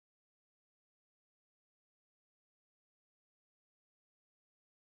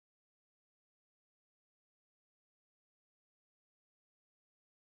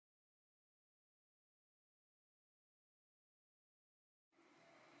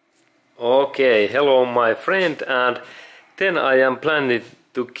Okay, hello my friend, and then I am planning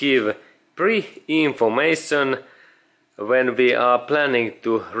to give pre-information when we are planning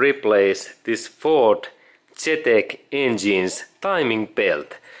to replace this Ford Zetec engine's timing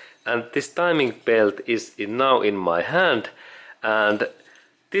belt. And this timing belt is now in my hand, and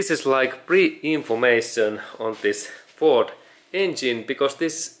this is like pre-information on this Ford engine, because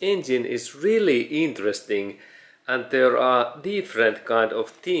this engine is really interesting and there are different kind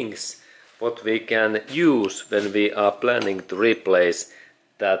of things what we can use when we are planning to replace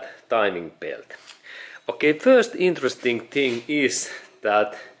that timing belt. Okay, first interesting thing is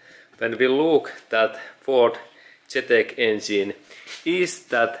that when we look at Ford Zetec engine is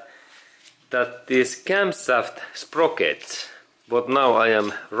that these camshaft sprockets, what now I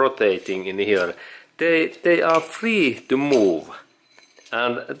am rotating in here, they are free to move,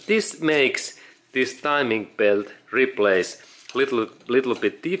 and this makes this timing belt replace little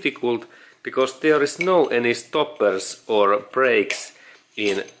bit difficult, because there is no any stoppers or brakes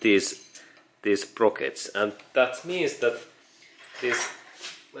in these sprockets, and that means that this,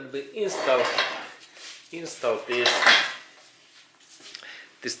 when we install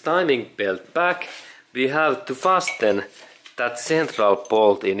this timing belt back, we have to fasten that central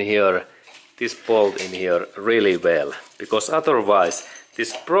bolt in here, this bolt in here, really well, because otherwise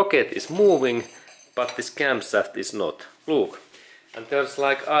this sprocket is moving but this camshaft is not. Look, and there's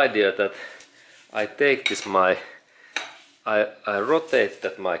like idea that I take this I rotate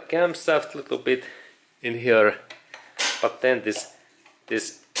that my camshaft a little bit in here, but then this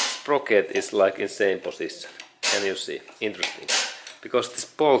sprocket is like in same position. Can you see? Interesting, because this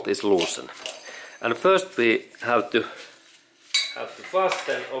bolt is loosened. And first we have to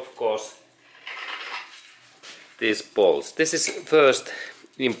fasten, of course, these bolts. This is first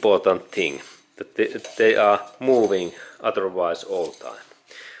important thing, that they are moving otherwise all time.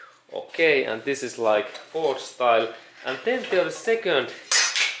 Okay, and this is like Ford style. And then there is second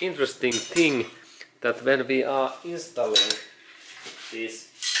interesting thing, that when we are installing this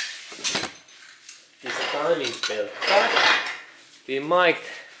timing belt back, we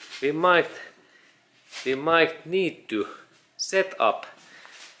might need to set up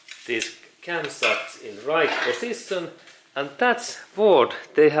these camshafts in right position, and that's what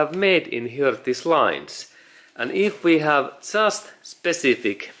they have made in here, these lines. And if we have just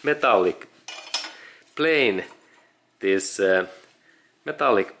specific metallic plain, this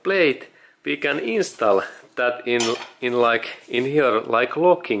metallic plate, we can install that in here like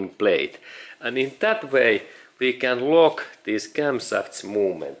locking plate, and in that way we can lock this camshaft's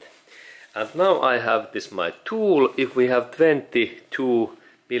movement. And now I have this my tool. If we have 22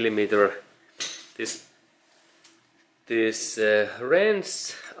 millimeter this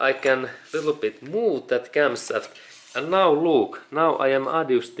wrench, I can little bit move that camshaft, and now look, now I am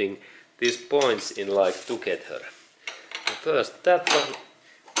adjusting these points in like together. And first that one,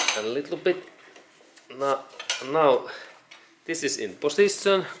 and a little bit. Now this is in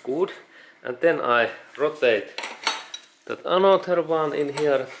position, good, and then I rotate that another one in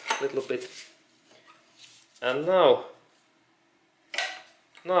here a little bit, and now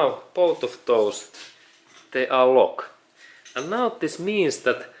both of those, they are locked. And now this means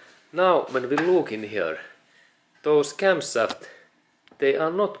that now when we look in here, those camshafts, they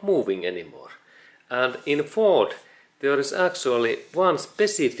are not moving anymore. And in Ford there is actually one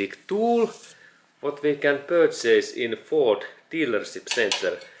specific tool what we can purchase in Ford dealership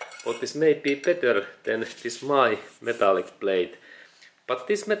center, what is maybe better than this my metallic plate. But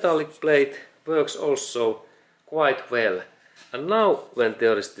this metallic plate works also quite well. And now when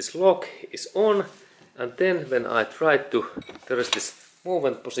there is this lock is on, and then when I try to, there is this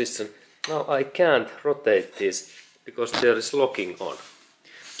movement position, now I can't rotate this because there is locking on.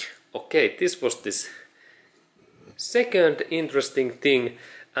 Okay, this was this second interesting thing,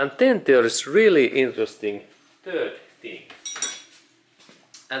 and then there is really interesting third thing.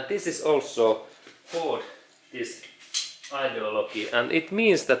 And this is also for this ideology, and it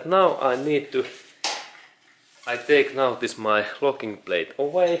means that now I take now this my locking plate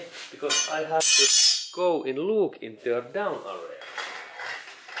away, because I have to go and look in their down area.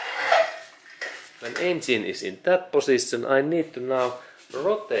 When engine is in that position, I need to now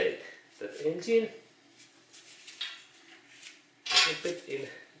rotate that engine a little bit in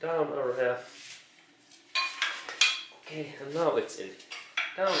down area. Okay, and now it's in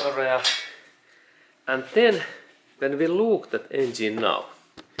down area. And then when we look at engine now,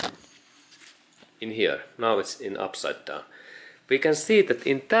 in here, now it's in upside down, we can see that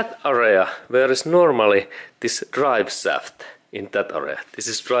in that area where is normally this drive shaft, in that area, this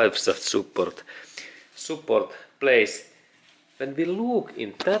is drive shaft support place when we look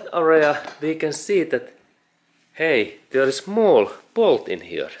in that area, we can see that, hey, there is small bolt in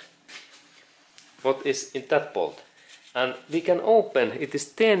here. What is in that bolt? And we can open, it is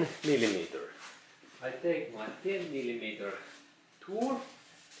 10 millimeter. I take my 10 millimeter tool.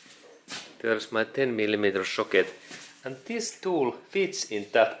 There's my 10 millimeter socket. And this tool fits in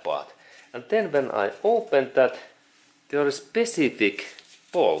that part. And then when I open that, there is specific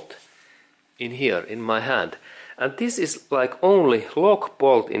bolt in here in my hand. And this is like only lock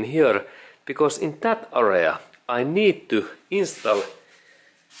bolt in here, because in that area I need to install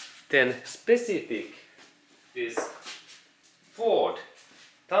then specific this Ford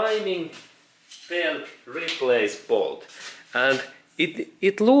timing belt replace bolt. And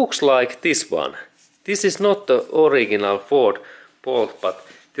it looks like this one. This is not the original Ford bolt, but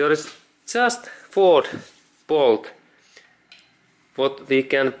there is just Ford bolt what we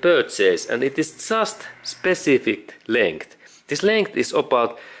can purchase, and it is just specific length. This length is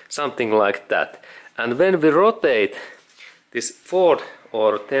about something like that. And when we rotate this Ford,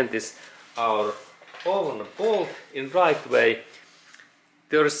 or then this our own bolt in right way,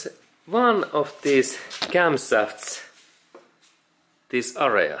 there's one of these camshafts, these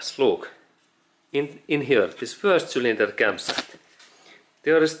areas, look, in here, this first cylinder camshaft.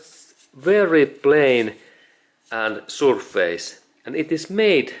 There is very plain and surface, and it is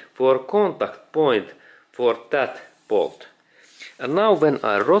made for contact point for that bolt. And now when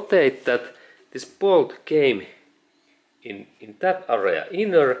I rotate that, this bolt came in that area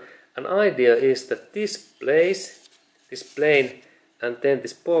inner, and idea is that this place, this plane, and then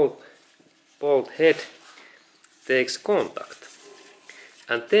this bolt head takes contact.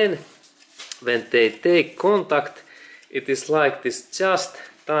 And then when they take contact, it is like this just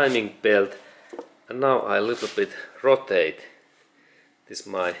timing belt. And now I little bit rotate this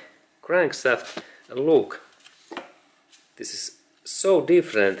my crankshaft, and look, this is so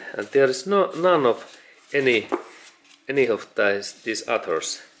different, and there is none of any of these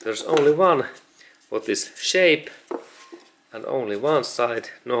others. There's only one what is shape, and only one side.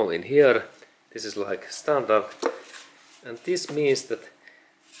 No, in here this is like standard, and this means that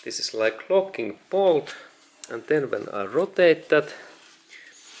this is like locking bolt. And then when I rotate that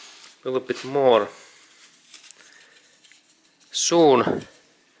a little bit more, soon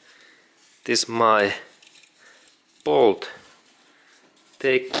this my bolt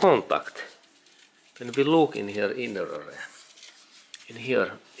take contact. When we look in here inner area, in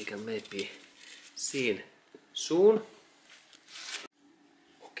here we can maybe see soon.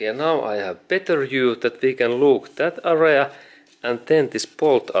 Okay, now I have better view that we can look that area and then this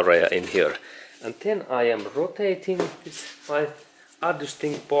bolt area in here. And then I am rotating this my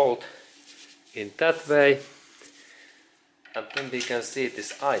adjusting bolt in that way, and then we can see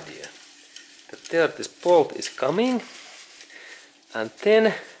this idea that there this bolt is coming, and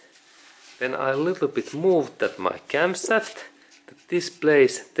then when I a little bit move that my camshaft, that this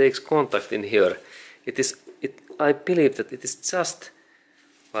place takes contact in here. I believe that it is just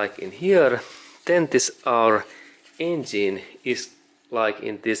like in here. Then this our engine is like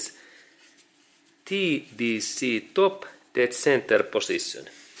in this TDC top dead center position.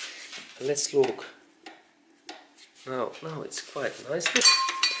 Let's look. Now it's quite nicely.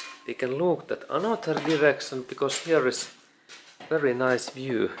 We can look that another direction, because here is very nice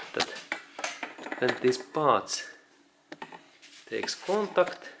view that when these parts takes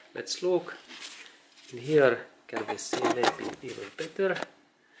contact. Let's look in here. Can we see maybe even better?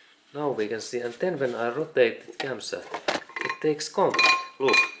 Now we can see, and then when I rotate the camshaft, it takes contact.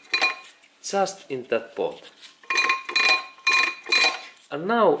 Look, just in that bolt. And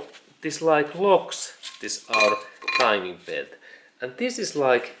now this like locks this our timing belt. And this is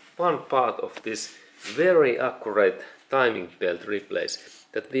like one part of this very accurate timing belt replace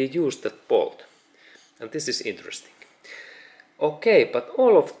that we use that bolt. And this is interesting. Okay, but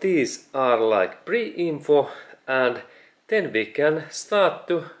all of these are like pre-info, and then we can start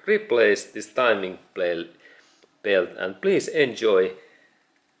to replace this timing belt, and please enjoy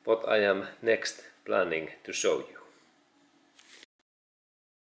what I am next planning to show you.